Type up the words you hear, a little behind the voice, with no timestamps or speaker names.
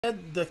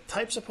The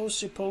types of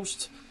posts you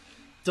post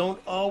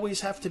don't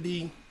always have to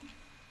be,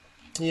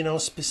 you know,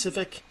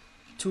 specific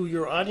to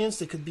your audience.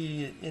 They could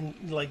be in,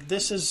 like,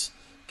 this is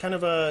kind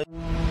of a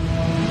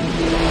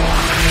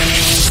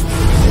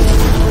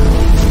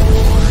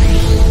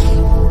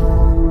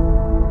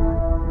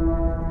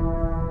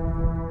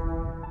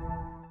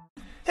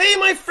Hey,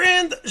 my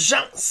friend,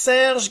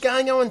 Jean-Serge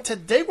Gagnon, and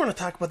today we're going to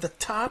talk about the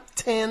top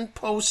 10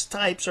 post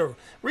types, or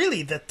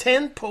really the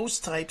 10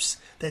 post types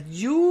that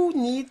you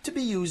need to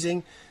be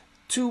using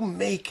to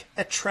make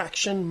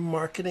attraction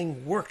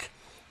marketing work.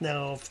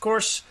 Now, of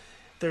course,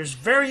 there's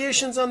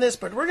variations on this,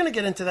 but we're going to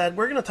get into that.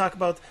 We're going to talk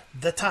about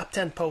the top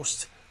 10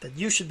 posts that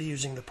you should be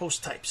using, the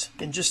post types,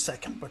 in just a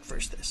second. But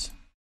first this.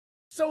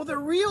 So the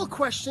real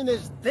question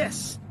is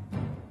this.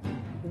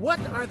 What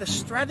are the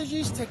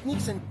strategies,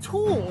 techniques, and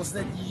tools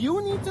that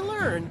you need to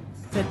learn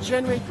to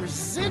generate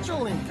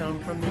residual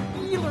income from the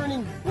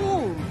e-learning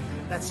boom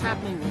that's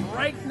happening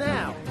right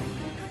now?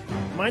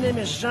 My name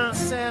is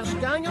Jean-Serge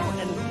Gagnon,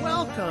 and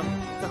welcome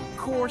to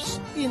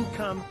Course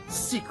Income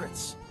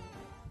Secrets.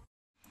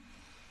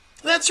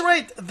 That's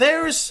right.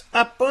 There's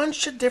a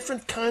bunch of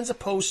different kinds of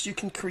posts you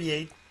can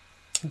create.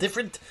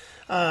 Different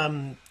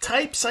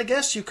types, I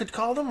guess you could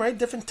call them, right?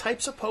 Different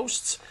types of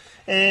posts.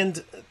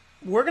 And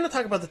we're going to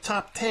talk about the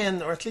top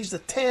 10, or at least the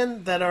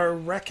 10 that are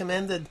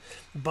recommended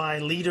by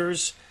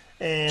leaders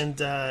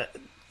and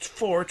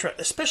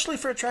especially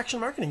for attraction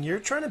marketing. You're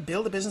trying to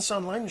build a business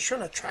online. You're trying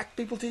to attract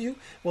people to you.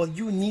 Well,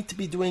 you need to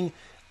be doing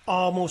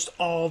almost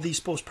all these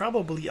posts,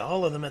 probably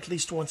all of them at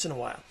least once in a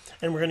while.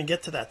 And we're going to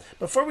get to that.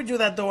 Before we do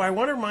that, though, I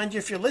want to remind you,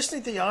 if you're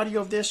listening to the audio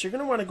of this, you're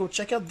going to want to go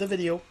check out the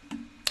video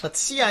at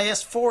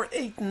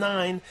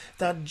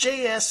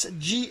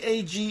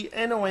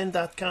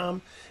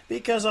cis489.jsgagnon.com,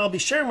 because I'll be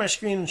sharing my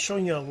screen and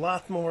showing you a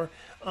lot more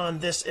on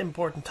this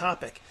important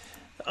topic.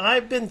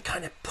 I've been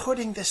kind of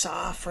putting this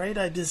off, right?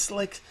 It's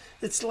like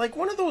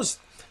one of those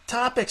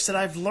topics that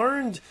I've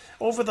learned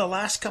over the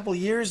last couple of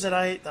years that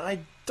I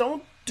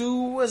don't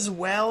do as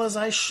well as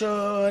I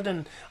should,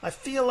 and I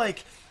feel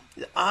like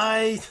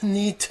I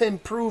need to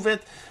improve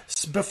it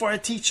before I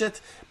teach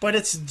it. But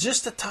it's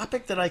just a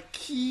topic that I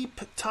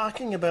keep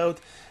talking about,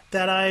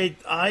 that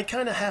I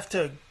kind of have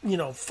to, you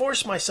know,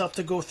 force myself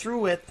to go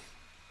through it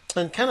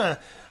and kind of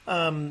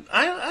I'm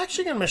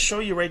actually going to show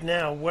you right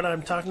now what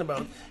I'm talking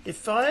about.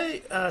 If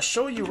I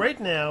show you right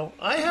now,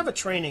 I have a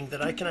training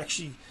that I can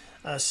actually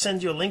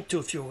send you a link to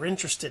if you're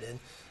interested in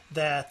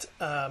that.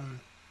 I'm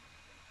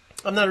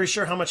not really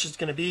sure how much it's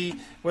going to be,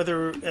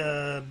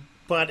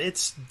 but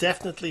it's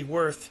definitely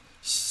worth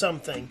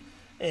something.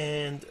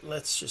 And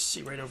let's just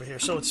see right over here.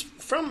 So it's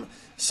from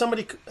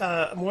somebody,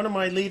 one of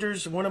my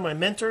leaders, one of my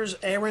mentors,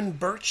 Erin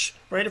Birch,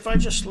 right?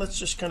 Let's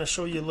just kind of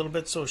show you a little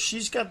bit. So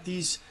she's got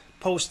these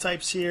post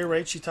types here,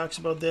 right? She talks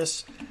about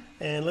this,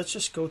 and let's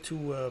just go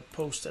to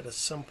post at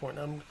some point.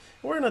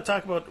 We're going to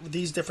talk about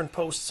these different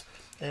posts,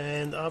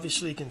 and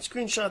obviously you can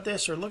screenshot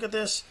this or look at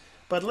this,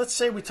 but let's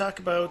say we talk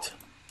about,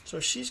 so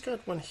she's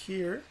got one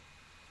here,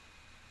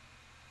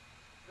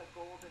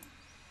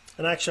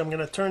 and actually I'm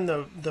going to turn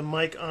the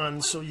mic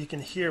on so you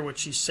can hear what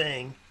she's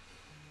saying,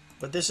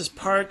 but this is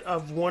part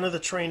of one of the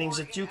trainings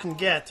that you can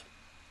get.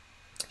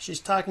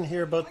 She's talking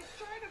here about,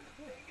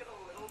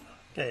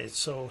 okay,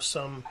 so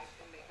some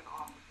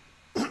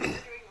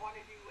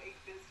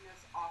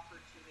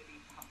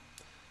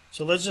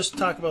so let's just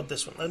talk about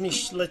this one. Let me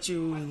let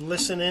you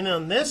listen in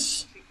on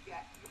this.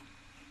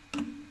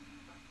 When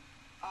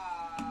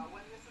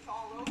this is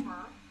all over,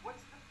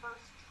 what's the first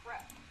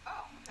trip?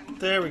 Oh, okay.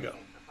 There we go. So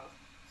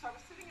I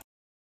was sitting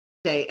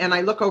day, and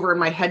I look over and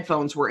my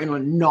headphones were in a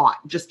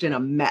knot, just in a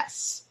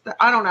mess.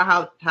 I don't know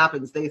how it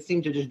happens. They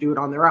seem to just do it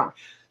on their own.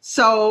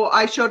 So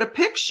I showed a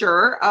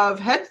picture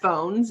of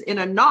headphones in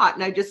a knot,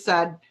 and I just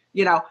said,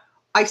 you know,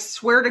 I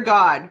swear to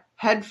God,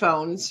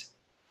 headphones,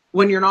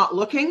 when you're not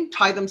looking,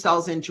 tie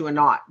themselves into a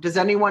knot. Does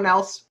anyone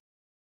else?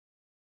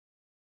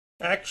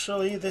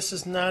 Actually, this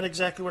is not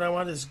exactly what I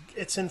want.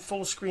 It's in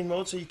full screen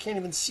mode, so you can't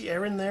even see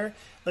Erin there.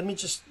 Let me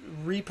just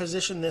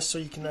reposition this so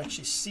you can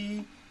actually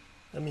see.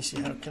 Let me see,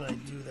 how can I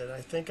do that?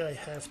 I think I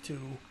have to,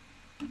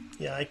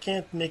 yeah, I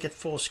can't make it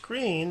full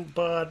screen,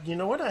 but you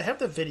know what? I have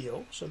the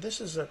video. So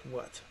this is at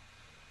what?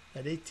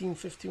 At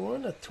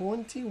 1851, at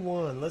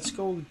 21. Let's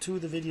go to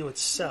the video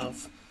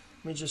itself.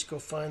 Let me just go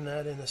find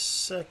that in a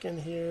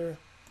second here.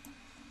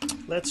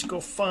 Let's go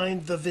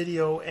find the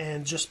video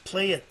and just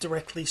play it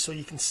directly so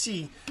you can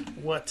see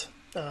what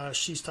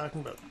she's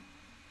talking about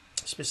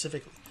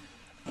specifically.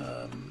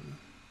 Hold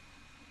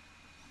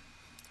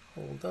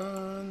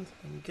on,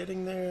 I'm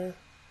getting there.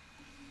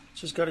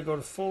 Just got to go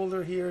to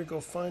folder here, go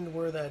find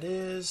where that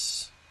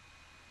is.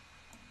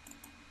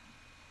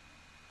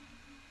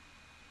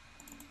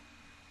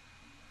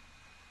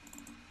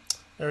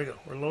 There we go.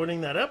 We're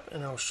loading that up,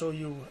 and I'll show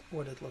you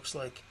what it looks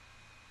like.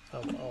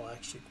 I'll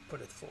actually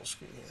put it full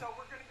screen here. So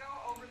we're going to go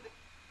over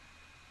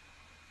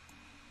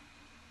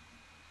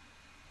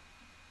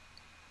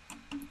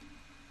the...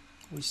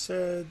 We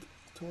said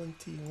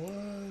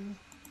 21.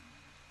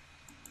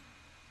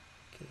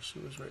 Okay, she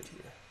was right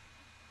here.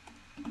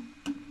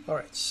 All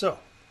right, so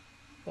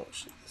Oh,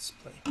 shit,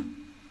 display.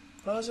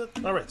 Pause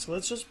it. All right, so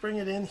let's just bring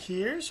it in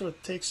here so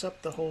it takes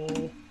up the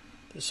whole,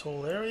 this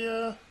whole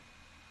area.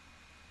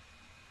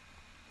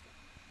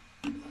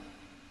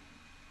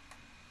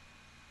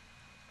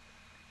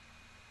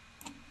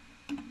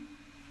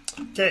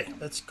 Okay,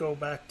 let's go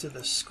back to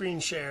the screen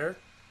share.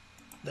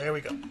 There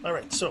we go. All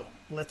right, so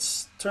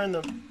let's turn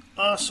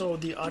also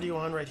the audio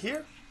on right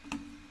here.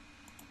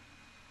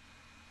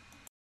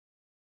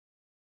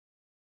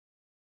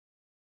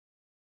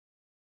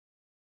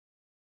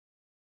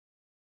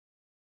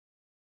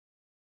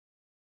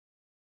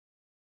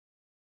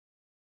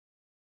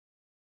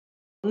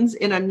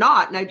 In a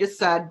knot, and I just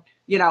said,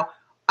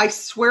 I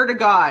swear to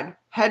God,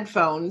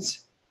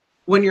 headphones,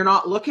 when you're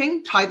not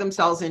looking, tie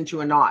themselves into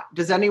a knot.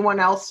 Does anyone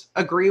else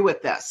agree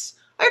with this?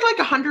 I had like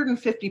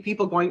 150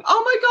 people going,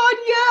 oh my God,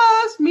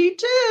 yes, me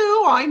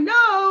too, I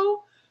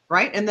know,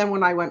 right? And then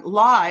when I went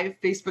live,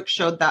 Facebook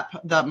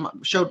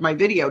showed my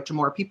video to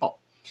more people.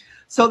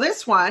 So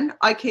this one,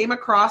 I came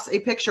across a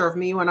picture of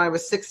me when I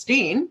was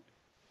 16.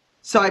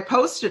 So I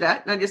posted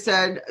it and I just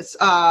said,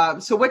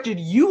 so what did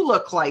you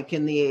look like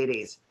in the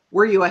 80s?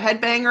 Were you a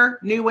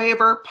headbanger, new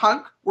waver,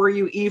 punk? Were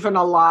you even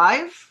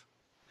alive?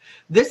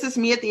 This is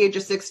me at the age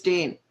of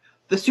 16.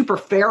 The super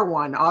fair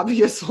one,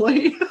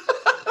 obviously.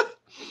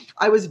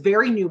 I was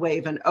very new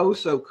wave and oh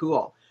so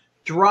cool.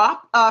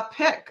 Drop a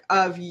pic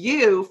of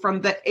you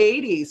from the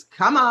 80s.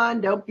 Come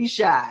on, don't be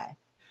shy.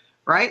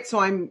 Right? So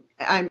I'm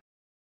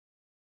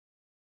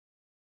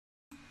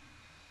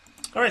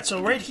All right,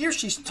 so right here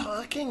she's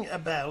talking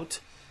about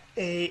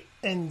a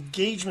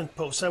engagement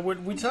post.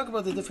 We talk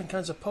about the different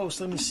kinds of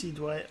posts. Let me see.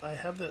 Do I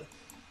have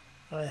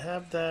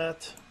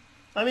that?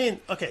 I mean,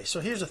 okay. So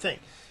here's the thing: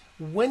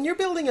 when you're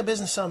building a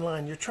business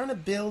online, you're trying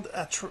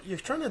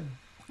to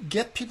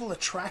get people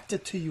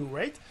attracted to you,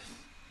 right?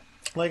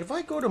 Like if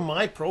I go to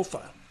my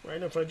profile,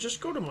 right? If I just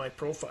go to my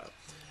profile,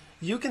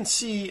 you can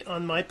see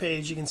on my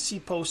page, you can see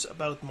posts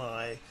about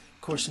my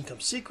Course Income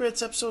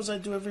Secrets episodes I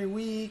do every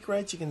week,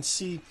 right? You can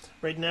see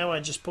right now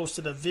I just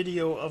posted a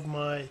video of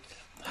my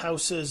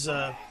house's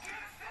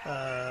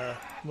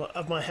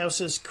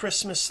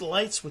Christmas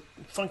lights with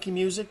funky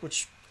music,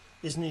 which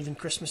isn't even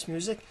Christmas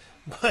music.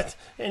 But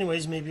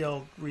anyways, maybe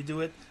I'll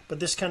redo it. But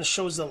this kind of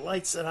shows the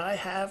lights that I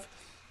have,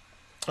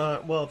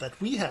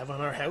 that we have on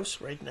our house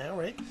right now,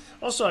 right?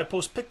 Also, I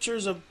post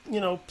pictures of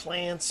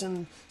plants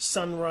and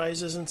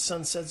sunrises and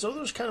sunsets. So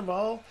those kind of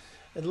all,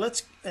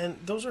 and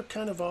those are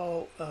kind of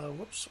all.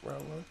 Whoops,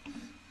 wrong one.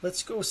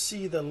 Let's go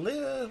see the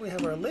list. We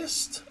have our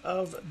list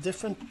of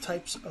different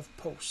types of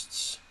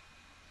posts.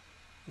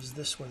 Is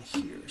this one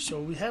here? So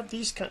we have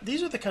these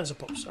are the kinds of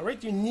posts. All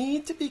right, you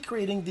need to be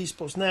creating these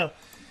posts. Now,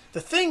 the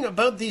thing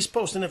about these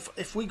posts, and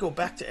if we go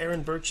back to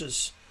Erin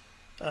Birch's,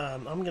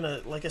 I'm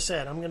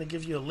gonna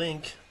give you a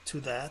link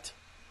to that.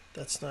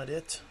 That's not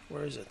it.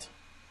 Where is it?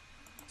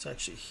 It's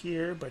actually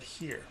here, but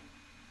here.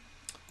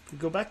 If we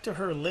go back to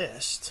her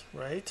list,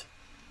 right?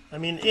 I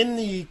mean, in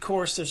the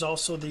course, there's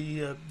also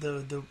the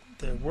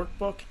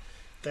workbook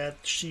that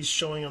she's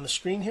showing on the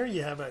screen here.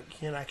 You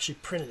can actually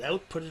print it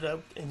out, put it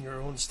out in your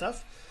own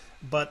stuff.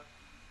 But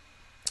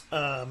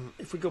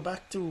if we go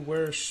back to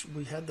where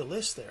we had the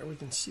list there, we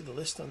can see the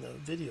list on the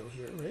video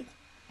here, right?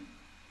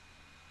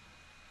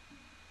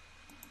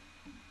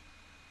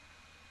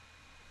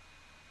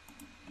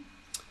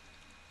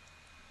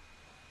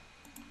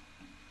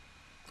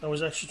 I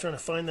was actually trying to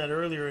find that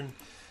earlier,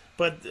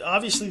 but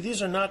obviously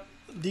these are not.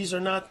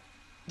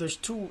 There's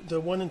two,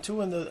 the 1 and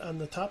 2 on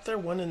the top there,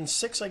 1 and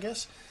 6, I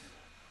guess.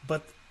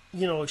 But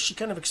she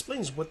kind of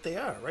explains what they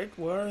are, right?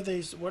 What are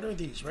these,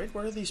 right?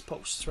 What are these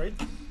posts, right?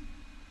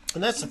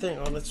 And that's the thing.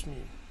 Oh,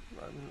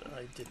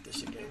 I did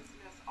this again.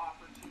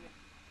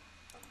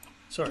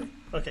 Sorry.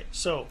 Okay,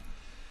 so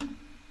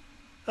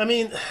I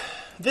mean,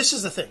 this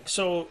is the thing.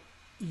 So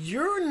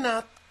you're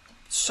not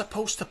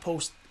supposed to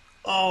post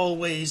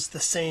always the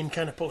same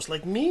kind of post.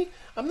 Like me,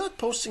 I'm not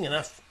posting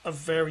enough of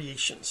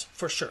variations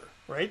for sure,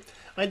 right?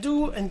 I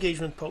do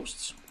engagement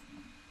posts,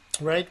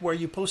 right, where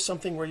you post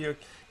something where you're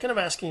kind of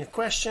asking a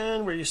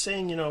question, where you're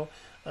saying,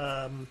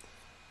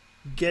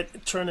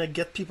 trying to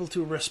get people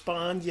to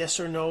respond, yes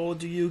or no,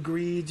 do you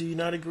agree, do you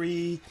not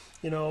agree,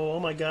 oh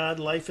my God,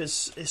 life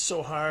is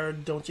so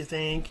hard, don't you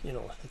think?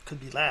 It could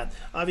be that.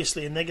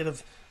 Obviously, a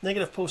negative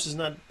post is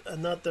not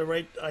the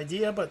right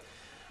idea, but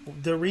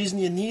the reason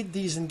you need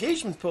these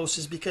engagement posts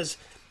is because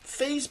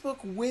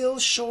Facebook will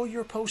show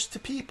your post to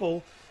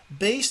people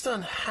based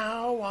on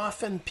how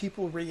often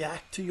people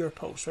react to your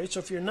post, right? So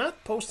if you're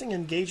not posting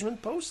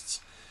engagement posts,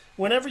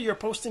 whenever you're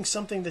posting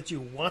something that you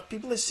want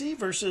people to see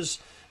versus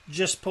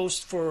just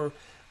post for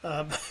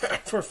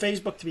for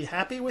Facebook to be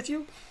happy with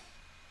you,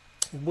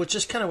 which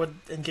is kind of what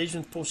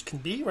engagement posts can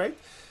be, right?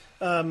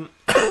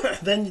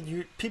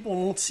 Then people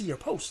won't see your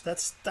post.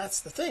 That's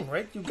the thing,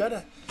 right? You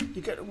gotta.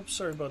 Oops,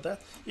 sorry about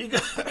that.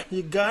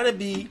 You gotta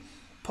be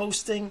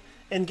posting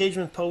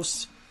engagement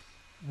posts.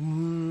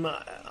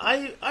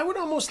 I would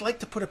almost like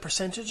to put a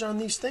percentage on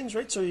these things,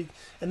 right?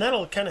 And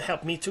that'll kind of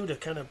help me too to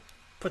kind of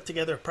put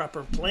together a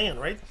proper plan,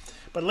 right?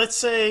 But let's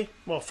say,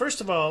 well, first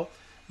of all,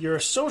 your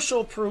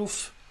social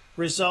proof,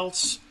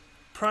 results,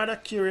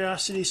 product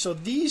curiosity. So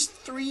these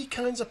three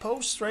kinds of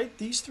posts, right?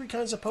 These three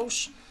kinds of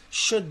posts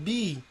should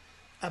be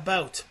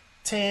about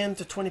 10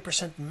 to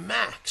 20%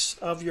 max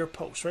of your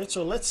post, right?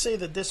 So let's say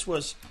that this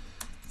was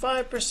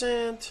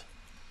 5%.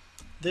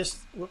 This,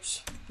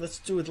 whoops, let's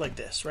do it like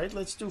this, right?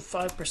 Let's do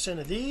 5%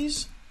 of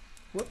these.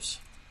 Whoops.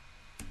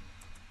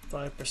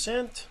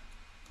 5%.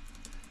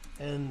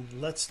 And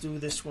let's do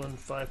this one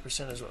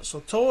 5% as well. So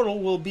total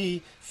will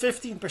be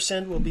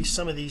 15% will be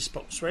some of these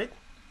posts, right?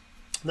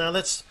 Now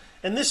let's,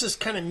 and this is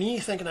kind of me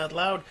thinking out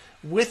loud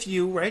with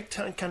you, right?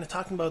 Kind of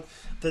talking about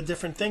the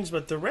different things,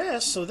 but the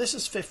rest, so this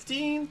is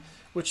 15,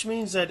 which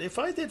means that if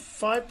I did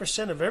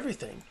 5% of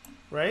everything,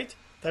 right,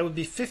 that would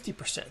be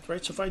 50%,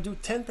 right? So if I do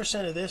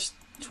 10% of this,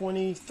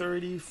 20,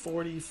 30,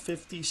 40,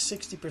 50,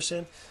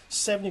 60%,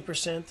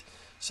 70%,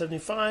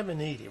 75,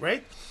 and 80,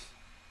 right?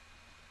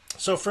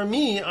 So for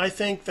me, I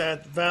think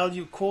that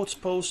value quote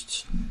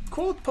posts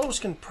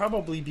can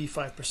probably be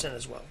 5%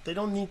 as well. You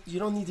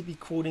don't need to be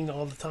quoting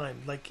all the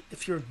time. Like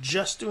if you're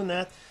just doing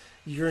that,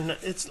 you're not,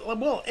 it's,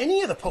 well,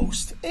 any of the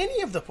posts,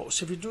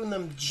 if you're doing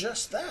them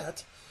just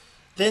that,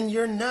 then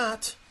you're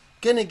not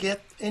gonna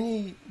get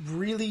any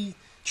really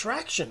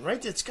traction,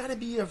 right? It's got to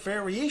be a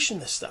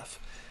variation of stuff.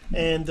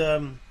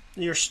 And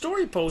your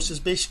story post is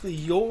basically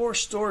your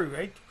story,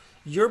 right?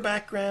 Your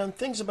background,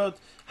 things about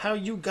how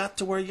you got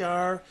to where you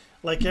are.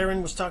 Like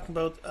Erin was talking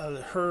about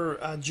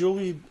her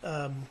jewelry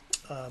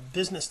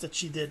business that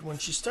she did when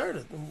she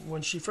started,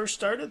 when she first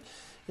started,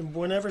 and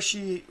whenever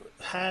she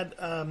had,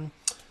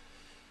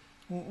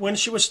 when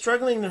she was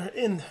struggling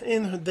in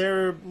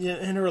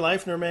her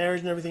life and her marriage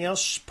and everything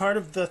else, part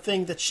of the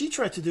thing that she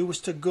tried to do was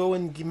to go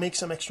and make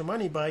some extra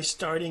money by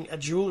starting a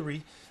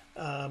jewelry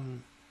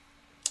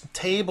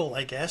table,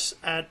 I guess,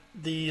 at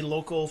the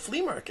local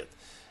flea market,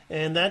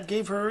 and that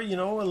gave her,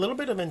 a little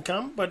bit of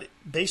income, but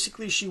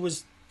basically she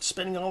was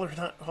spending all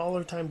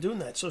her time doing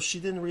that. So she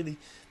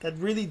that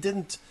really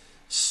didn't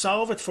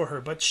solve it for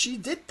her, but she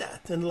did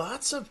that, and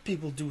lots of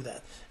people do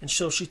that. And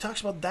so she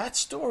talks about that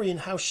story and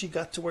how she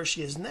got to where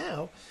she is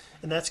now,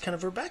 and that's kind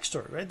of her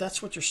backstory, right?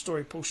 That's what your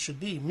story post should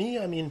be. Me,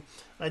 I mean,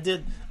 I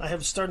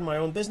have started my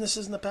own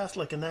businesses in the past,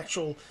 like an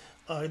actual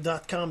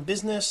 .com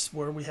business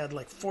where we had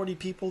like 40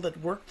 people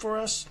that worked for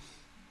us,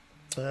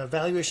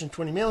 valuation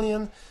 20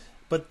 million,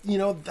 but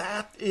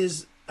that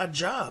is a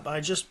job. I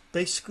just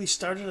basically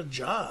started a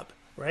job,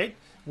 right?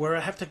 Where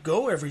I have to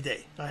go every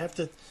day. I have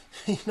to,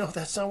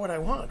 that's not what I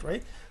want,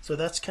 right? So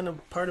that's kind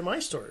of part of my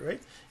story,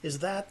 right? Is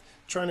that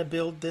trying to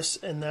build this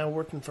and now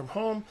working from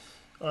home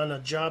on a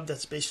job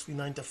that's basically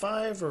 9 to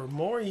 5 or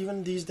more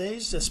even these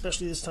days,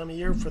 especially this time of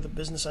year for the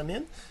business I'm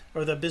in,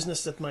 or the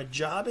business that my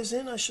job is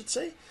in, I should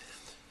say.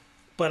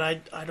 But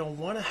I don't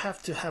want to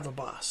have a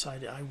boss.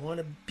 I want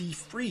to be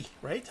free,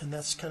 right? And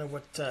that's kind of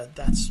what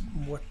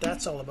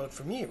that's all about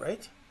for me,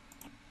 right?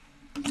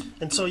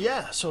 And so,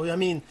 I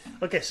mean,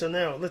 okay, so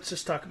now let's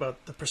just talk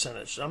about the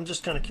percentage. I'm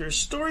just kind of curious.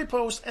 Story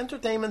post,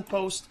 entertainment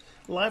post,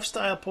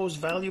 lifestyle post,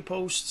 value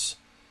posts,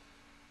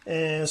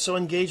 and so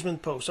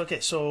engagement posts.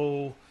 Okay,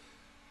 so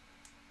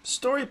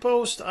story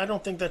post, I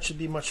don't think that should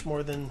be much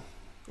more than,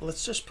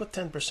 let's just put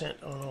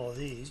 10% on all of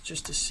these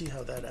just to see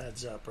how that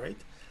adds up, right?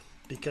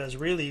 Because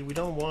really, we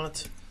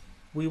want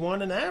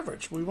an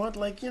average. We want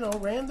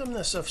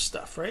randomness of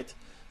stuff, right?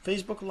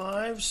 Facebook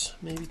Lives,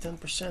 maybe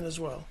 10% as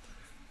well.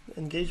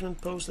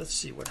 Engagement post, let's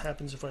see what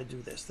happens if I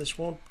do this. This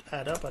won't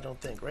add up, I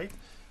don't think, right?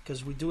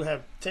 Because we do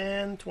have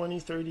 10, 20,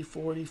 30,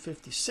 40,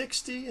 50,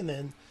 60, and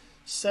then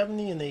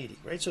 70 and 80,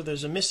 right? So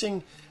there's a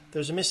missing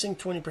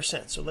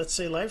 20%. So let's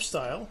say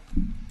lifestyle.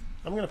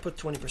 I'm going to put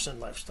 20%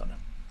 lifestyle.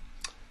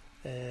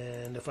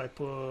 And if I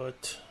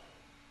put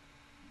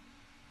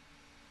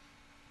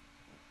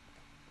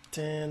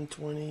 10,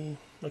 20,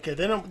 okay,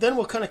 then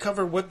we'll kind of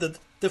cover what the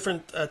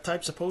different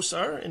types of posts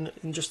are in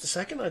just a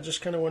second. I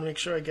just kind of want to make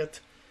sure I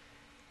get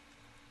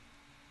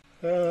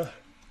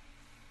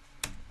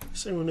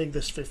say we make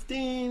this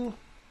 15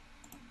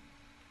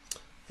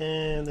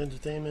 and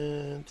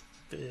entertainment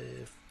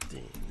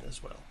 15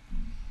 as well.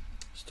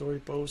 Story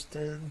post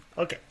 10.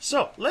 Okay,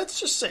 so let's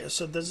just say,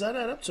 so does that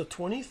add up? So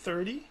 20,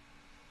 30,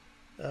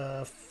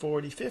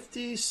 40,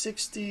 50,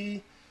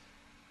 60,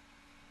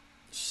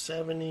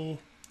 70,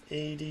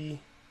 80,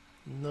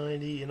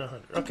 90, and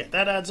 100. Okay,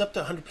 that adds up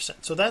to 100%.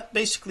 So that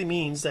basically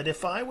means that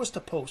if I was to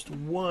post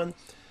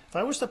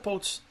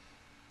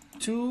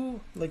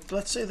two, like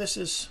let's say this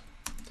is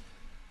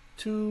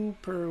 2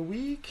 per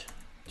week,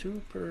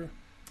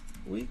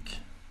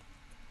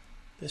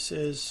 this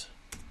is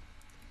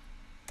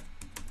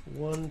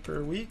 1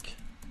 per week,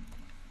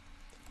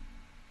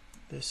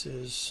 this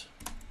is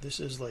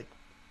like,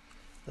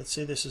 let's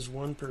say this is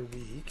 1 per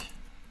week,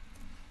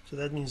 so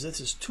that means this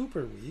is 2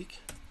 per week,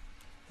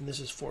 and this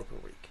is 4 per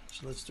week.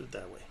 So let's do it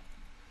that way.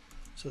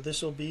 So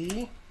this will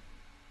be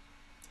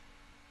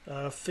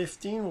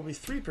 15 will be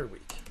 3 per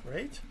week,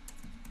 right?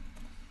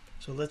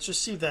 So let's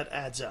just see if that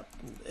adds up,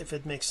 if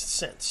it makes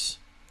sense.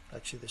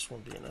 Actually, this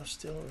won't be enough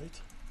still, right?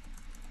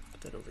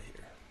 Put that over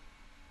here.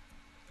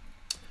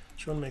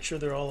 Just want to make sure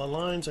they're all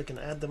aligned so I can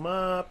add them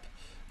up,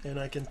 and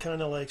I can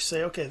kind of like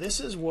say, okay, this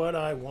is what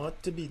I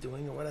want to be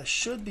doing or what I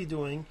should be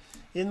doing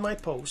in my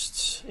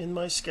posts, in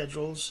my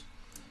schedules.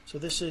 So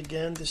this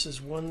again, this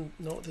is one,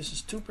 no, this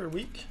is 2 per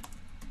week.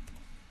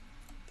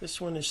 This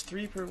one is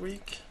 3 per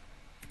week.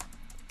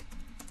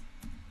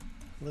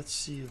 Let's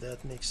see if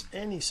that makes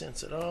any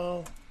sense at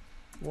all.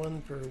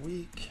 1 per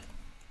week.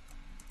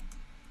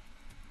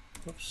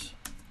 Whoops.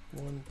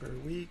 1 per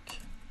week.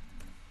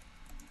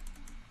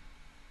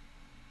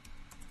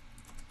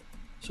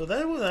 So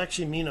that would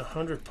actually mean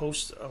 100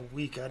 posts a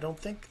week. I don't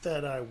think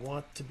that I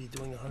want to be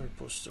doing 100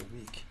 posts a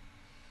week.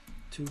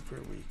 2 per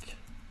week.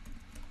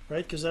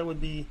 Right? Because that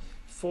would be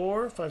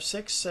 4, 5,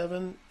 6,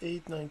 7,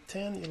 8, 9,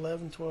 10,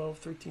 11, 12,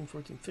 13,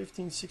 14,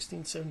 15,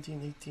 16,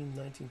 17, 18,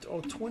 19,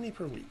 20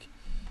 per week.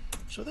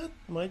 So that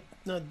might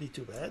not be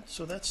too bad.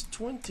 So that's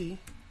 20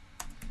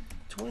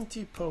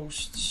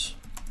 posts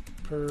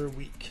per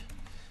week,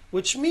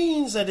 which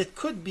means that it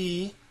could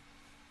be,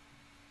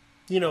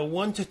 you know,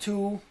 1 to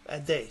 2 a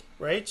day,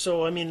 right?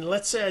 So I mean,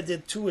 let's say I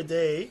did 2 a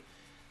day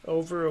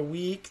over a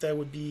week, that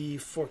would be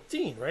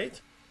 14, right?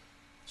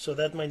 So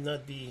that might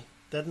not be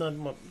that not.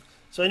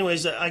 So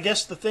anyways, I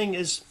guess the thing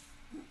is,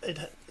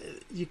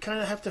 you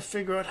kind of have to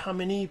figure out how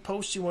many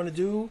posts you want to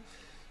do,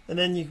 and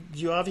then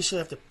you obviously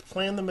have to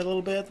plan them a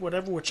little bit,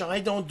 whatever, which I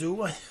don't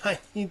do. I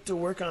need to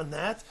work on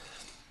that.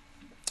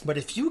 But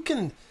if you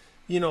can,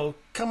 you know,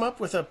 come up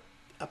with a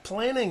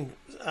planning,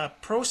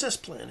 process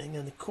planning,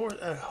 and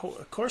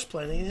a course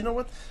planning, you know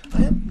what?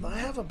 I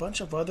have a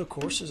bunch of other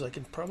courses I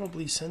can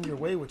probably send your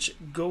way, which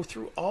go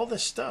through all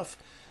this stuff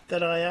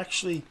that I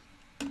actually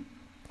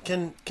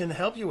can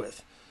help you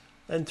with.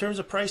 In terms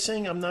of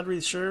pricing, I'm not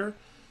really sure.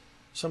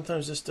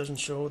 Sometimes this doesn't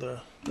show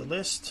the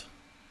list.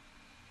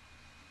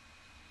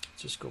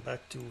 Just go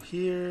back to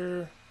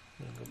here,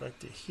 and go back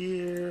to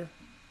here.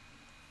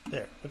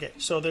 There. Okay,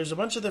 so there's a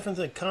bunch of different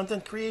things.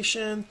 Content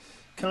creation,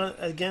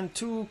 again,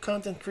 2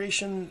 content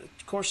creation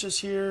courses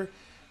here.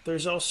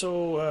 There's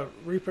also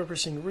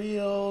repurposing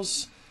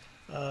reels.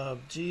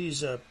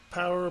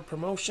 Power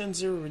promotion,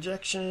 0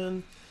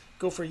 rejection.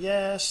 Go for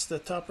yes, the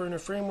top earner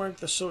framework,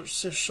 the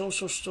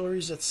social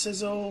stories that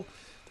sizzle.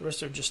 The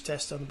rest are just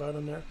tests on the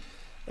bottom there.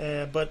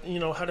 But you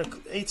know,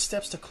 8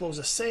 steps to close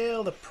a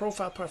sale, the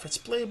profile profits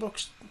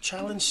playbooks,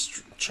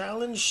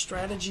 challenge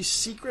strategy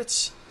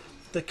secrets,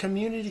 the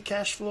community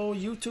cash flow,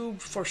 YouTube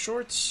for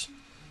shorts.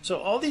 So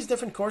all these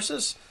different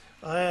courses,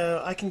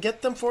 I can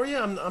get them for you.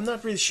 I'm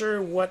not really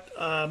sure what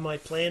my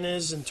plan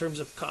is in terms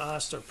of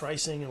cost or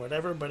pricing or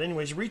whatever. But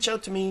anyways, reach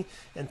out to me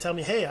and tell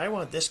me, hey, I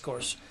want this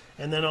course,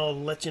 and then I'll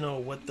let you know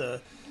what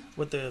the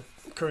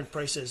current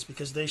price is,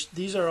 because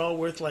these are all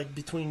worth like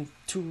between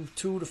 $200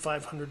 to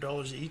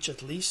 $500 each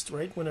at least,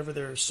 right? Whenever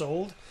they're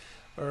sold,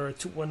 or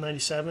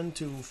 $197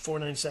 to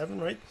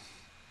 $497, right?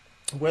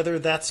 Whether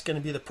that's going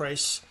to be the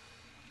price,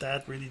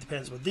 that really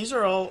depends. But these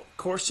are all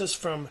courses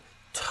from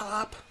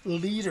top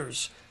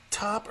leaders,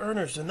 top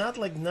earners. They're not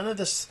like none of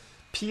this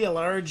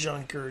PLR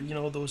junk, or you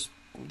know,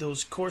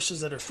 those courses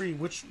that are free,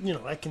 which, you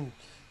know, I can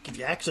give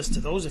you access to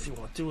those if you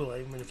want to.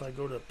 Like, I mean, if I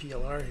go to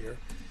PLR here,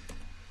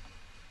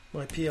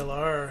 my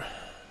PLR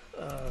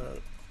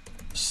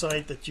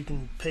site that you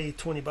can pay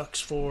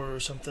 $20 for or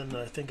something,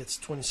 I think it's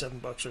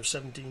 $27 or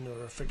 17,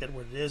 or I forget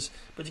what it is,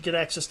 but you get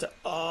access to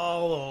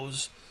all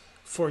those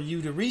for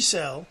you to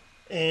resell.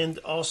 And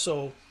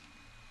also,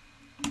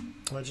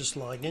 I'll just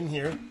log in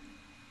here.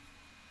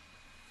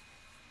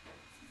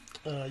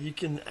 You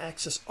can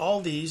access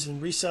all these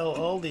and resell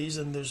all these,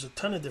 and there's a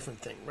ton of different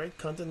things, right?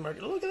 Content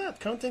marketing. Look at that,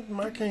 content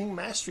marketing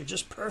mastery,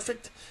 just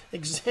perfect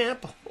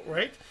example,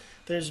 right?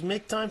 There's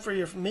make time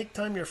your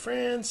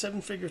friend,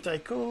 7-figure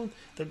tycoon,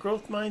 the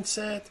growth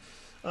mindset,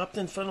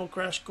 opt-in funnel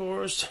crash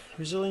course,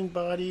 resilient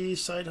body,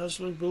 side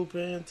hustler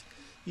blueprint,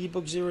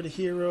 ebook 0 to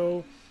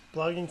hero,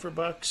 blogging for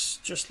bucks,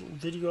 just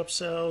video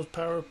upsells,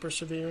 power of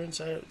perseverance,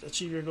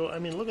 achieve your goal. I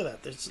mean, look at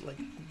that. It's like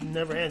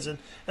never ends. And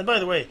by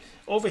the way,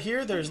 over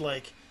here there's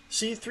like,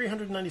 see,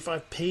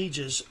 395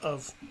 pages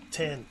of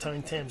 10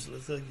 times.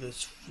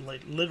 There's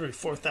like literally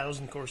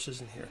 4,000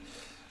 courses in here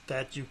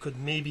that you could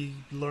maybe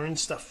learn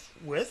stuff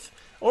with,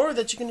 or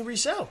that you can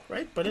resell,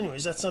 right? But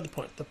anyways, that's not the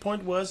point. The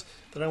point was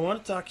that I want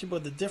to talk to you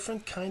about the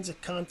different kinds of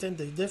content,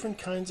 the different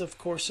kinds of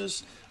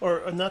courses,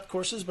 or not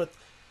courses, but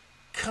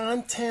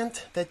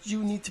content that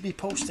you need to be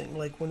posting.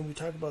 Like when we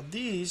talk about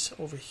these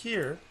over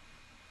here,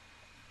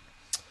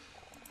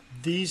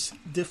 these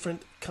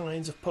different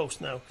kinds of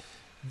posts. Now,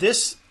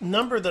 this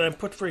number that I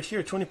put for it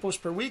here, 20 posts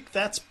per week,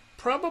 that's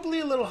probably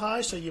a little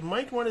high, so you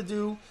might want to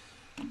do,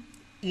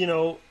 you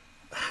know,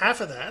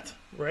 half of that,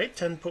 right?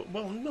 10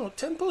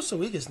 posts a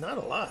week is not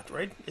a lot,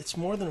 right? It's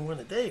more than one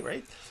a day,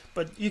 right?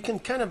 But you can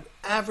kind of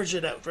average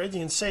it out, right? You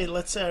can say,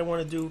 let's say I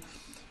want to do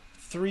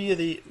 3 of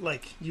the,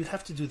 like, you'd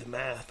have to do the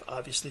math,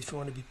 obviously, if you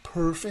want to be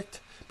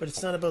perfect, but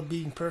it's not about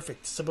being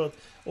perfect. It's about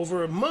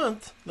over a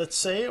month. Let's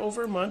say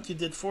over a month you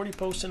did 40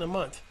 posts in a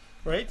month,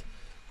 right?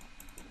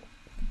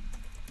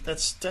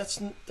 That's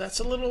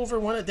a little over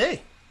one a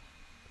day.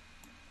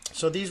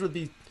 So these would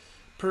be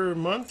per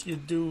month, you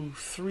do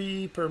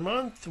 3 per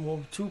month,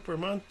 well, 2 per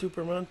month, 2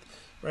 per month,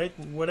 right?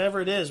 Whatever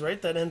it is, right?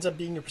 That ends up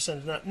being your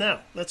percentage. Now,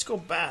 let's go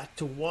back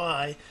to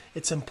why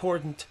it's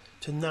important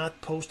to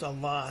not post a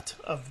lot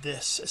of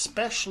this,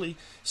 especially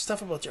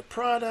stuff about your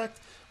product.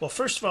 Well,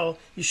 first of all,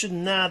 you should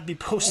not be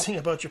posting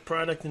about your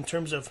product in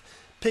terms of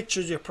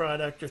pictures of your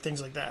product or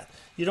things like that.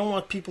 You don't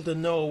want people to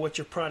know what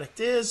your product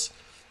is,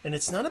 and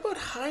it's not about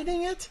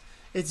hiding it.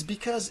 It's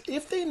because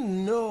if they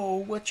know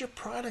what your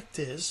product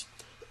is,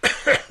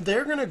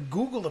 they're going to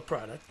Google the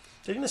product.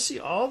 They're going to see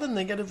all the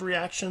negative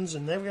reactions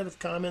and negative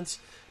comments,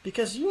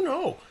 because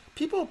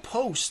people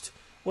post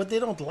what they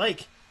don't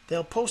like.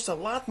 They'll post a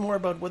lot more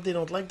about what they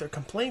don't like, their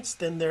complaints,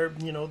 than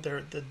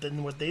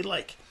than what they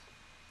like.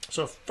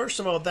 So first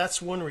of all,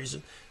 that's one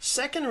reason.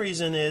 Second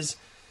reason is,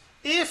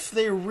 if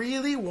they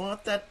really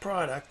want that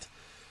product,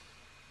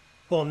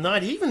 well,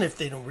 not even if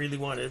they don't really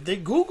want it, if they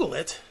Google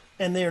it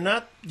and they're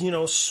not,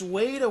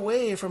 swayed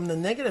away from the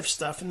negative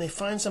stuff, and they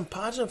find some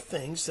positive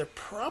things, they're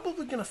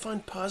probably going to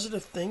find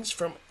positive things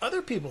from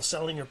other people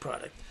selling your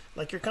product,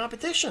 like your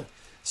competition.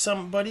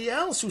 Somebody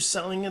else who's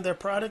selling their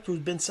product, who's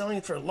been selling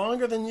it for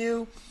longer than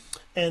you,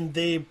 and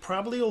they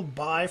probably will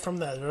buy from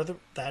that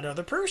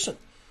other person.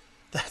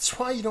 That's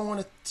why you don't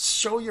want to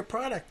show your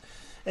product.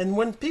 And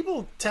when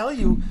people tell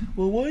you,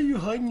 well, why are you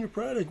hiding your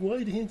product?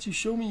 Why didn't you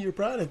show me your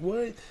product?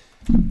 Why?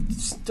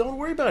 Don't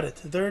worry about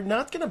it. They're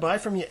not going to buy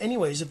from you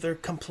anyways if they're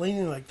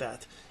complaining like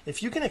that.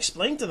 If you can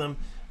explain to them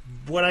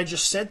what I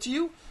just said to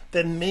you,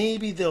 then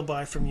maybe they'll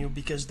buy from you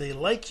because they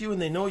like you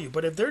and they know you.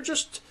 But if they're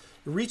just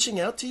reaching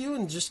out to you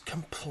and just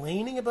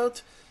complaining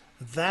about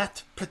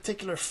that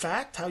particular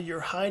fact, how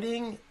you're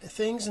hiding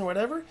things and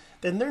whatever,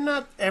 then they're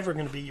not ever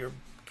going to be your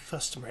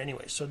customer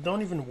anyway. So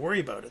don't even worry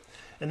about it.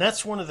 And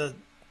that's one of the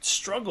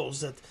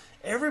struggles that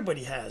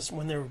everybody has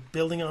when they're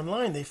building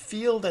online. They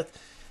feel that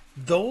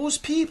those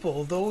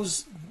people,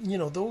 those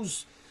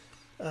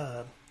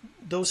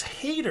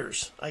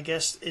haters, I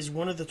guess is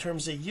one of the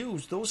terms they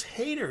use. Those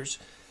haters,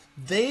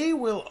 they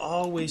will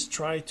always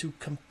try to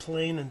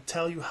complain and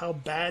tell you how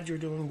bad you're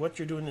doing, what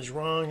you're doing is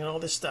wrong, and all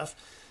this stuff.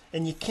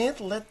 And you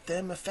can't let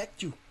them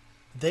affect you.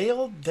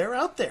 They're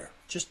out there.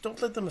 Just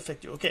don't let them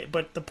affect you. Okay,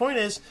 but the point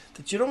is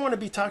that you don't want to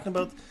be talking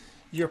about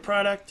your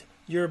product,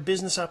 your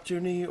business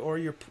opportunity, or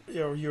your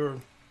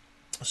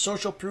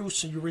social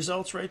proofs and your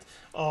results, right,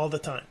 all the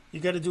time. You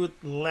got to do it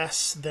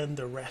less than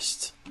the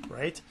rest,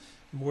 right?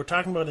 We're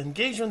talking about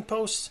engagement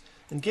posts.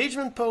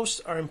 Engagement posts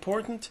are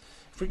important.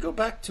 If we go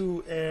back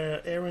to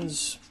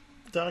Erin's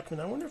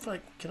document, I wonder if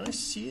can I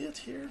see it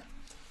here?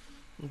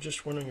 I'm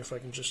just wondering if I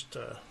can just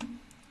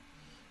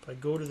if I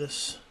go to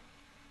this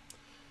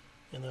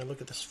and I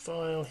look at this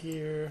file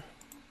here.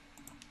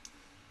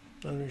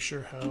 Not really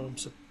sure how I'm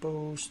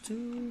supposed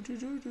to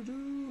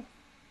do.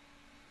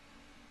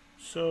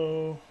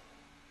 So,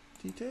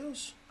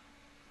 details?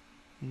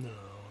 No,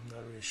 I'm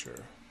not really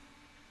sure.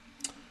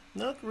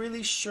 Not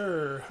really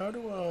sure. How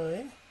do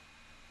I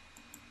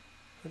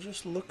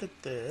just look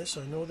at this.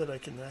 I know that I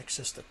can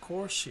access the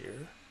course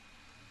here.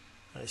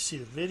 I see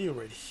the video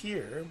right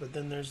here, but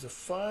then there's the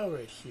file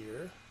right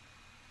here.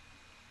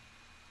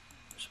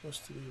 I'm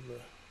supposed to be able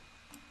to...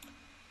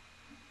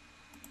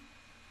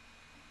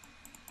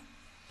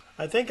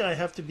 I think I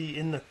have to be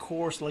in the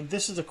course, like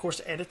this is a course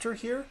editor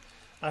here.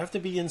 I have to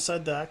be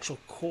inside the actual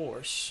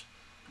course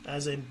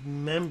as a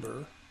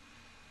member.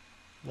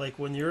 Like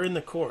when you're in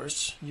the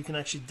course, you can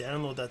actually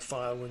download that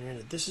file when you're in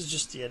it. This is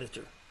just the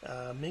editor.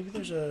 Maybe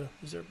there's a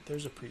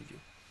preview.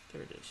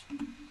 There it is.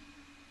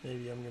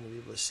 Maybe I'm going to be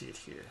able to see it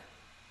here.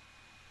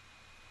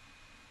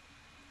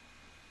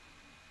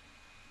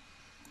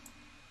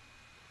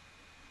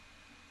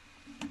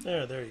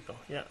 There you go.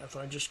 Yeah, if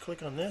I just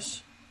click on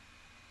this,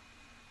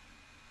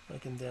 I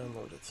can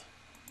download it.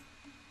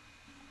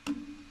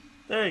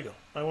 There you go.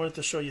 I wanted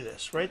to show you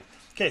this, right?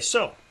 Okay,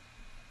 so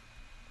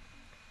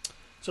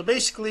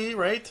basically,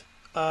 right,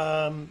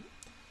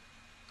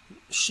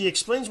 she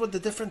explains what the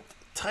different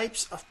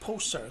types of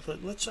posts are.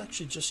 Let's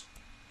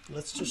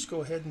just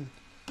go ahead and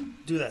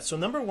do that. So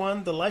number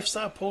one, the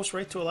lifestyle post,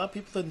 right, to allow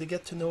people to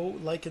get to know,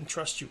 like, and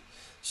trust you.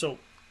 So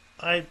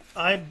I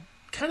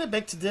kind of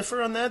beg to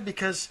differ on that,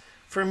 because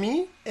for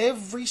me,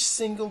 every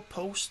single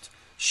post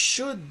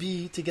should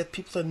be to get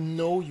people to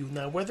know you.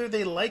 Now, whether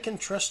they like and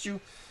trust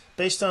you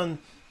based on,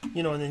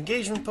 an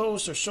engagement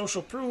post or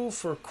social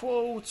proof or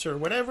quotes or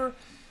whatever,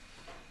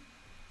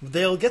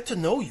 they'll get to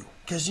know you.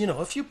 Because,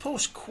 if you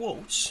post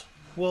quotes,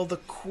 well, the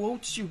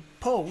quotes you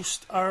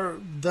post are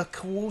the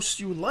quotes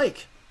you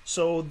like.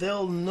 So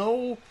they'll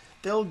know,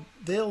 they'll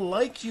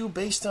like you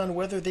based on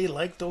whether they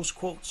like those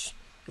quotes.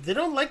 If they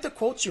don't like the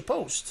quotes you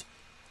post,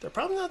 they're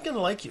probably not going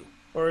to like you.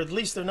 Or at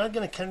least they're not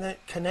going to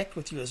connect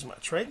with you as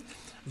much, right?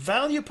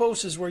 Value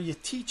posts is where you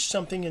teach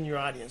something in your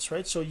audience,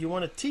 right? So you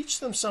want to teach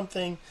them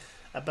something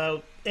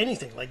about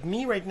anything. Like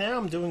me right now,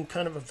 I'm doing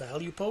kind of a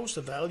value post,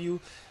 a value,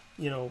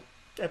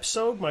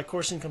 episode. My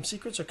course Income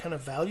Secrets are kind of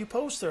value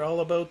posts. They're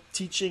all about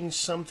teaching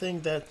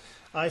something that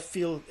I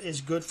feel is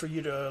good for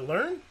you to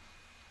learn.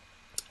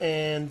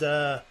 And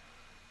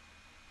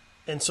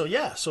And so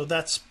yeah, so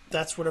that's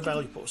what a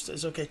value post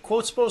is. Okay,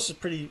 quotes post is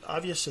pretty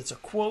obvious. It's a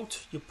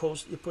quote you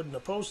put in a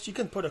post. You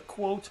can put a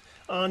quote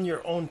on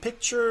your own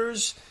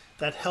pictures.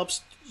 That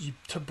helps you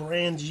to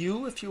brand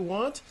you if you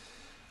want.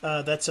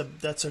 That's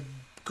a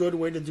good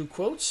way to do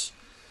quotes.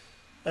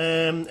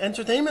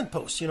 Entertainment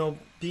posts,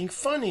 being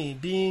funny,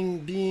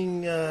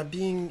 being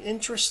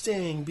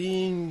interesting,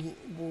 being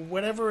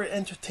whatever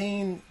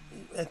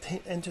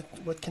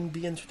what can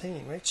be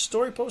entertaining, right?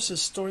 Story posts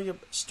is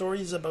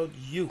stories about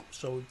you.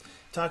 So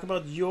talk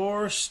about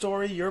your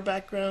story, your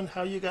background,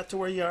 how you got to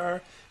where you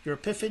are, your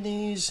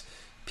epiphanies,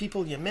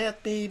 people you met,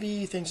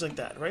 maybe things like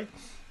that, right?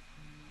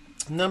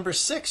 Number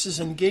 6 is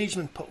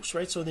engagement posts,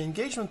 right? So the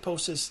engagement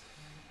post is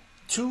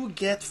to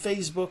get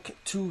Facebook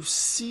to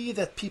see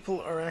that people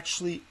are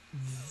actually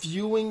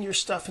viewing your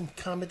stuff and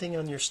commenting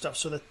on your stuff,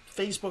 so that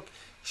Facebook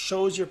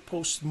shows your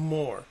posts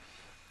more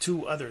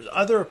to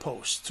other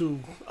posts to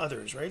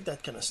others, right?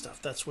 That kind of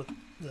stuff. That's what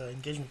the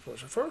engagement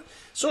posts are for.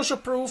 Social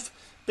proof,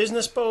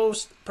 business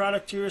posts,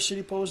 product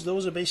curiosity posts,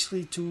 those are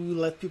basically to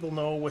let people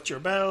know what you're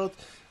about,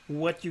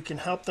 what you can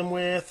help them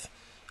with.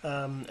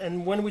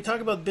 And when we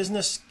talk about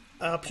business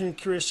opportunity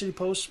curiosity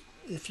posts,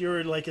 if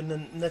you're like in the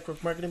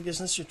network marketing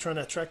business, you're trying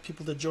to attract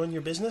people to join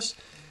your business,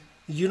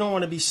 you don't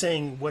want to be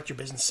saying what your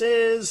business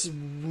is,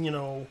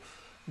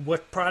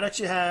 what products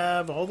you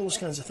have, all those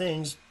kinds of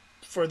things,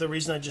 for the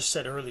reason I just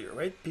said earlier,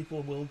 right?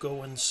 People will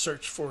go and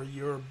search for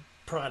your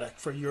product,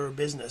 for your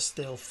business.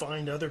 They'll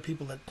find other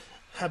people that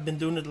have been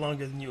doing it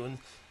longer than you,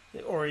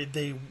 or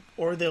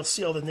they'll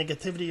see all the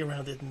negativity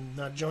around it and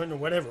not join or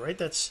whatever, right?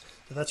 That's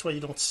why you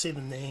don't say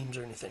the names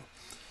or anything.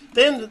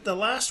 Then the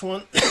last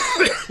one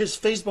is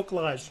Facebook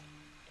Lives.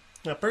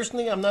 Now,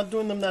 personally, I'm not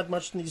doing them that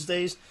much these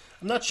days.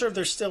 I'm not sure if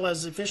they're still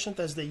as efficient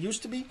as they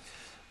used to be,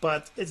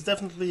 but it's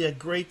definitely a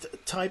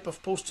great type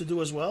of post to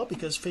do as well,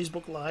 because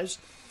Facebook Lives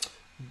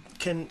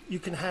you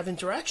can have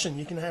interaction.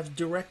 You can have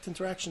direct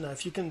interaction. Now,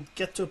 if you can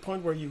get to a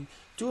point where you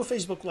do a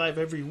Facebook Live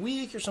every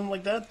week or something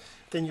like that,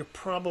 then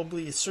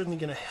it's certainly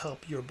going to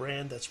help your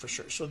brand, that's for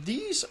sure. So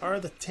these are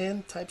the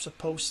 10 types of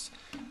posts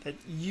that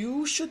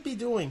you should be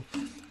doing.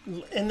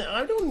 And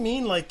I don't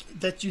mean like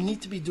that you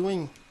need to be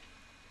doing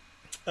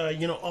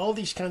all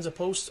these kinds of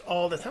posts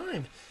all the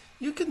time.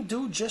 You can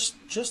do just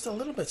a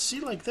little bit.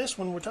 See, like this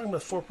one, we're talking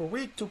about 4 per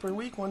week, 2 per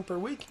week, 1 per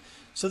week.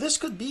 So this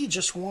could be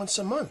just once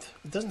a month.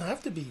 It doesn't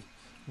have to be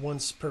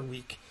once per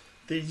week.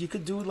 You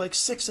could do like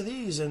 6 of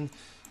these, and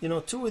 2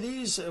 of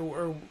these,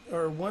 or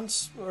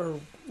once, or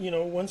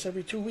once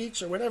every 2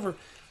 weeks or whatever.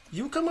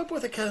 You come up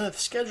with a kind of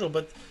schedule,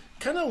 but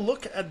kind of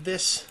look at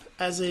this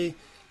as a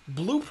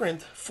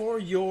blueprint for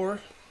your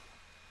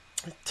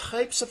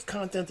types of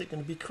content that you're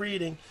going to be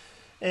creating.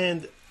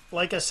 And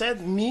like I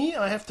said,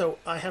 I have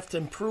to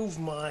improve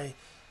my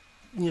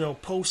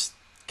post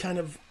kind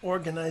of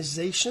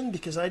organization,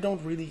 because I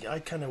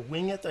kind of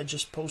wing it. I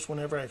just post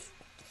whenever I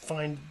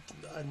find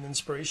an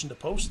inspiration to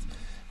post,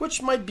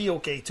 which might be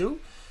okay too,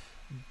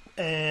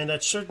 and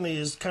that certainly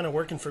is kind of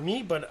working for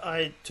me. But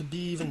to be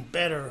even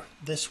better,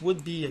 this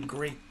would be a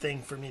great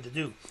thing for me to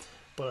do.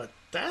 But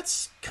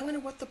that's kind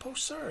of what the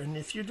posts are. And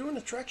if you're doing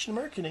attraction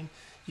marketing,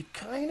 you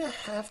kind of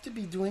have to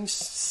be doing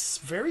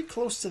very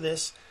close to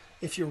this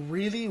if you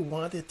really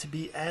want it to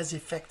be as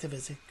effective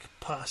as it could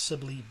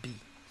possibly be.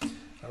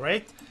 All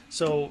right.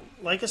 So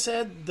like I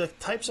said, the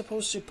types of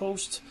posts you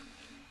post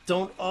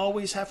don't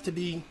always have to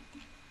be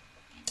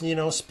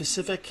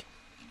specific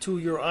to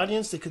your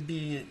audience. They could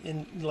be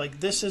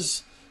this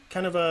is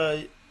kind of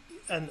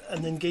an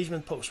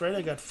engagement post, right?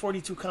 I got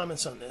 42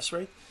 comments on this,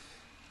 right?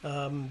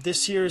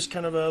 This here is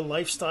kind of a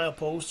lifestyle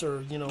post,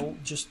 or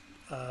just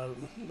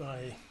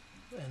my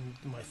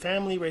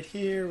family right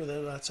here.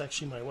 That's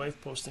actually my wife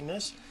posting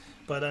this.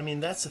 But I mean,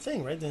 that's the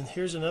thing, right? Then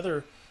here's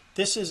another.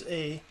 This is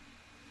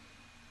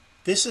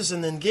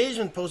an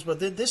engagement post, but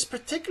this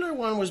particular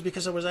one was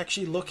because I was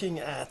actually looking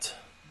at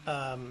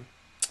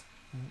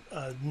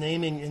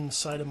naming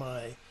inside of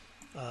my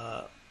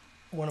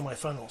one of my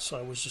funnels. So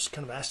I was just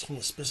kind of asking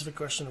a specific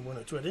question of 1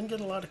 or 2. I didn't get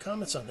a lot of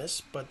comments on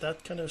this, but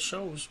that kind of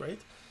shows, right?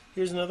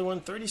 Here's another one,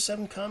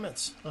 37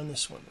 comments on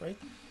this one, right?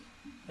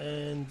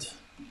 And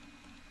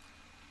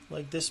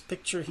like this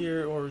picture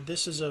here, or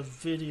this is a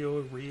video,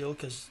 a reel,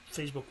 because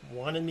Facebook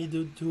wanted me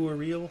to do a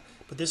reel,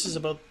 but this is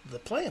about the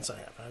plants I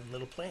have. I have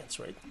little plants,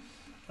 right?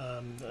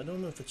 I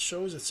don't know if it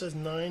shows. It says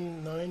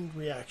 9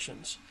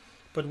 reactions.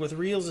 But with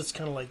reels, it's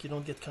kind of like you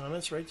don't get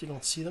comments, right? You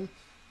don't see them.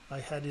 I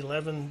had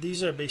 11.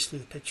 These are basically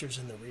the pictures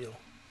in the reel.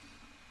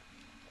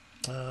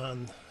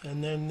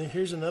 And then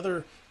here's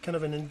another kind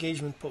of an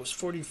engagement post.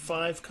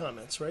 45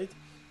 comments, right?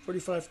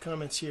 45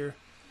 comments here.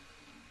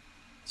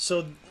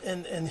 So,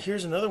 and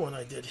here's another one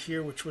I did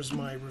here, which was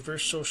my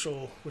reverse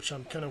social, which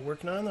I'm kind of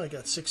working on. I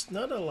got 6,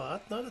 not a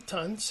lot, not a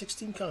ton,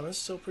 16 comments,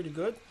 still pretty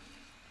good.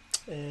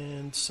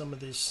 And some of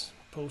these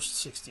posts,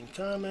 16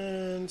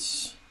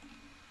 comments.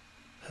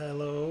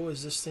 Hello,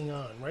 is this thing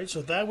on, right?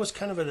 So that was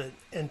kind of an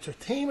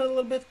entertainment a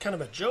little bit, kind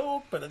of a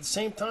joke, but at the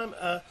same time,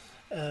 a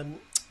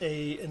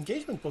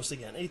engagement post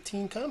again,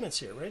 18 comments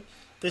here, right?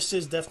 This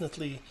is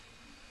definitely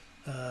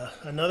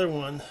another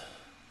one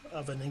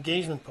of an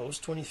engagement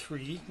post,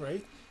 23,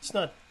 right? It's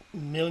not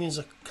millions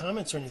of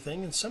comments or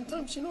anything, and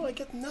sometimes, you know, I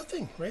get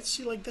nothing, right?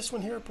 See, like this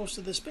one here, I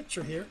posted this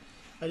picture here.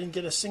 I didn't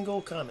get a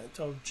single comment,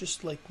 or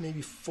just like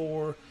maybe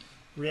 4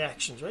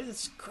 reactions, right?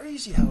 It's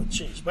crazy how it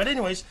changed. But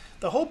anyways,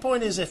 the whole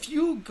point is if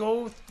you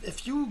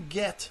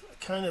get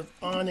kind of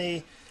on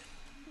a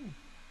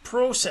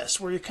process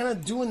where you're kind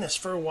of doing this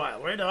for a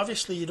while, right?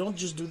 Obviously, you don't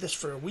just do this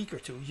for a week or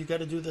two. You got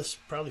to do this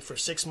probably for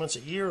 6 months, a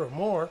year or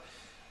more.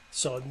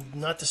 So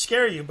not to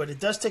scare you, but it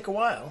does take a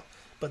while.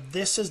 But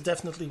this is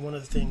definitely one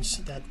of the things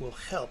that will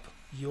help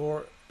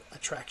your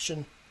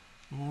attraction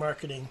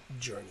marketing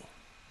journey.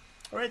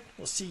 All right,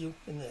 we'll see you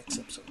in the next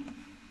episode.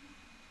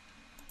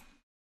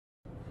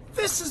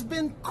 This has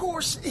been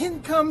Course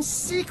Income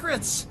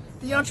Secrets,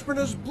 the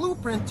entrepreneur's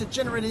blueprint to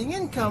generating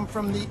income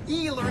from the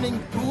e-learning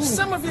boom.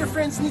 Some of your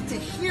friends need to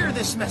hear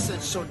this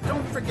message, so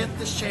don't forget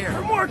to share.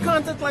 For more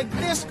content like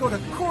this, go to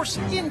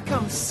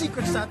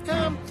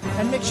CourseIncomeSecrets.com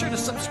and make sure to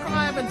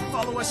subscribe and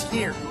follow us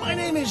here. My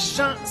name is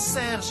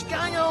Jean-Serge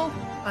Gagnon.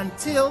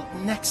 Until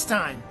next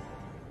time.